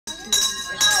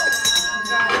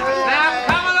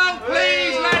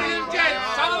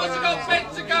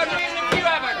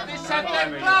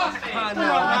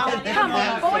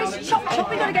Chop, chop,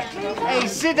 we gotta get clean. Hey,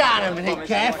 sit down a minute,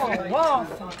 Kev. Oh,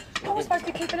 Arthur. I was supposed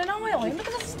to be keeping an eye on him. Look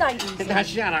at the state he's in. Now,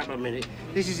 shut up a minute.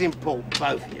 This is important,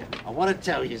 both of you. I want to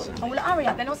tell you something. Oh, well, hurry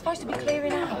up then. I was supposed to be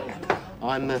clearing out.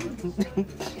 I'm,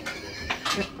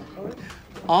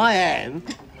 I am...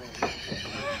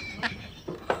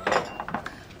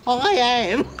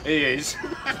 He is.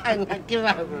 Hang on, give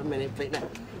over a minute, Pete. Now,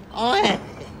 I am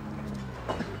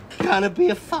gonna be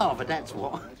a father, that's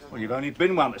what. Well, you've only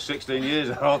been one for 16 years,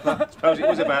 Arthur. I suppose it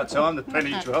was about time the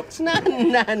penny dropped. No,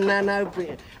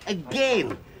 Pete.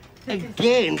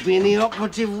 Again being the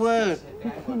operative word.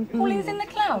 Pauline's in the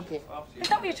club. Is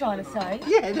that what you're trying to say?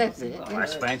 Yeah, that's it. Oh,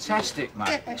 that's fantastic, mate.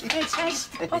 Yeah, that's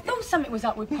fantastic. I thought something was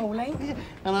up with Pauline. Yeah.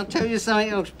 And I'll tell you something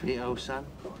else, Pete, old son.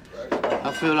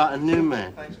 I feel like a new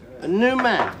man. A new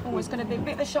man. Oh, it's going to be a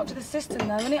bit of a shock to the system,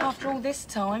 though, isn't it, after all this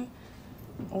time?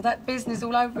 All that business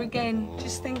all over again.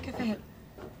 Just think of it.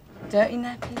 Dirty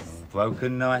nappies.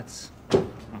 Broken nights.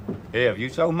 Here, have you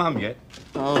told Mum yet?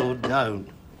 Oh, don't.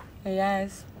 He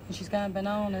has. And she's going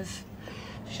bananas.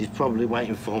 She's probably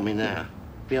waiting for me now,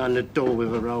 behind the door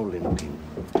with a rolling pin.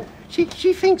 She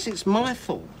thinks it's my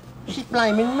fault. She's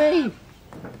blaming me.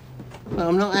 Well,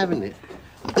 I'm not having it.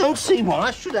 I don't see why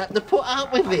I should have to put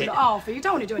up with it. Arthur, you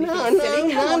don't want to do anything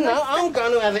silly. No. I'm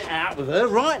going to have it out with her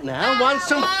right now, once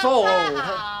and for all.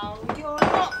 Oh, you're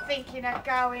not thinking of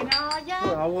going, are you?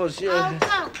 Well, I was, yeah. Oh,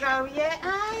 don't go yet,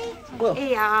 eh? Well-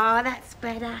 Yeah, that's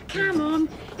better. Come on.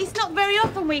 It's not very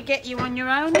often we get you on your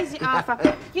own, is it,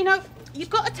 Arthur? You know, you've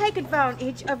got to take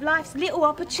advantage of life's little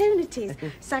opportunities.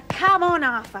 So come on,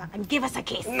 Arthur, and give us a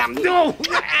kiss. No,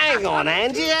 hang on,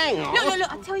 Angie, hang on.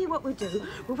 Look, I'll tell you what we'll do.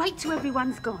 We'll wait till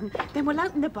everyone's gone, then we'll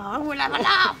open the bar and we'll have a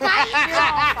laugh,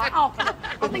 Arthur,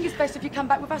 I think it's best if you come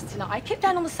back with us tonight. Keep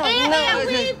down on the sofa. Yeah,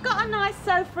 we've got a nice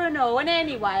sofa and all. And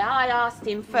anyway, I asked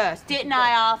him first, didn't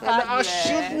I, Arthur? I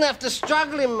shouldn't have to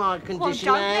struggle in my condition,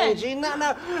 don't then. Angie.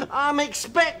 No, I'm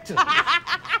expectant.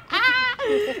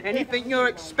 Anything you're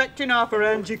expecting, Arthur,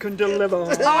 Angie can deliver.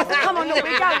 Arthur, come on, look,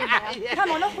 we're going now.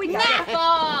 Come on, off we go.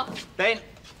 Never! Ben,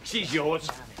 she's yours.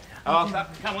 Arthur,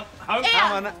 come on, home. Yeah,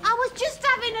 Come on. I was just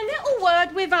having a little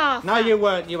word with Arthur. No, you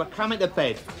weren't. You were coming to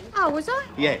bed. Oh, was I?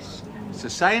 Yes. So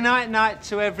say night-night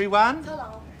to everyone.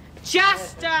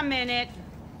 Just a minute.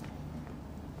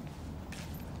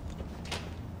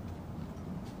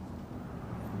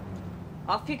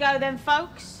 Off you go then,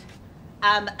 folks.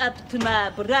 I'm up to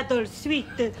my bridal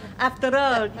suite. After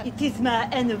all, it is my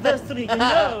anniversary, you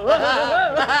know.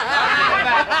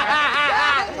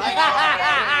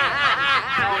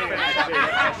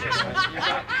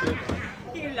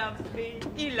 He loves me.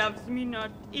 He loves me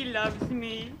not. He loves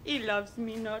me. He loves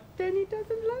me not. Then he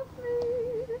doesn't love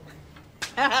me.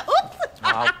 Oops!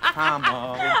 Oh, come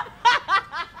on.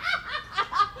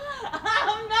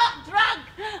 I'm not drunk.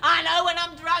 I know when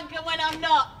I'm drunk and when I'm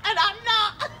not. And I'm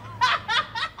not.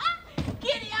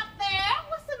 Giddy up there.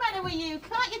 What's the matter with you?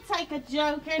 Can't you take a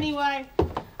joke anyway?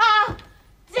 Ah,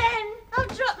 Den, I've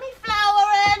dropped me flower.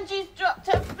 Angie's dropped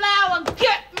her flower.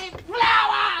 Get me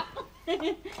flower.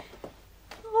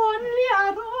 Only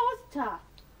a rosta.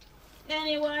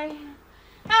 Anyway,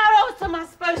 how else am I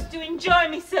supposed to enjoy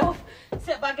myself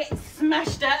except by getting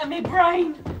smashed out of my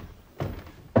brain?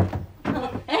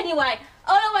 Anyway,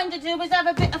 all I wanted to do was have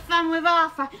a bit of fun with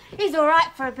Arthur. He's all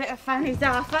right for a bit of fun, is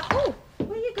Arthur. Oh,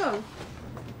 where you go?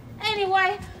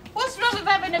 Anyway, what's wrong with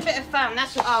having a bit of fun?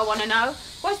 That's what I want to know.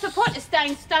 What's the point of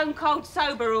staying stone cold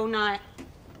sober all night?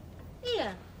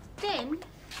 Here, Den.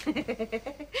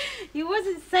 You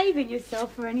wasn't saving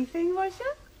yourself for anything, was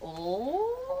you?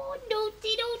 Oh,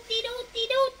 dooty dooty dooty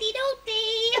dooty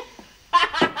dooty.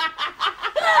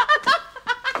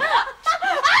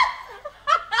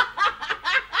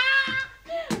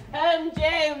 And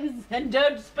James, and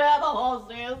don't spare the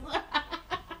horses.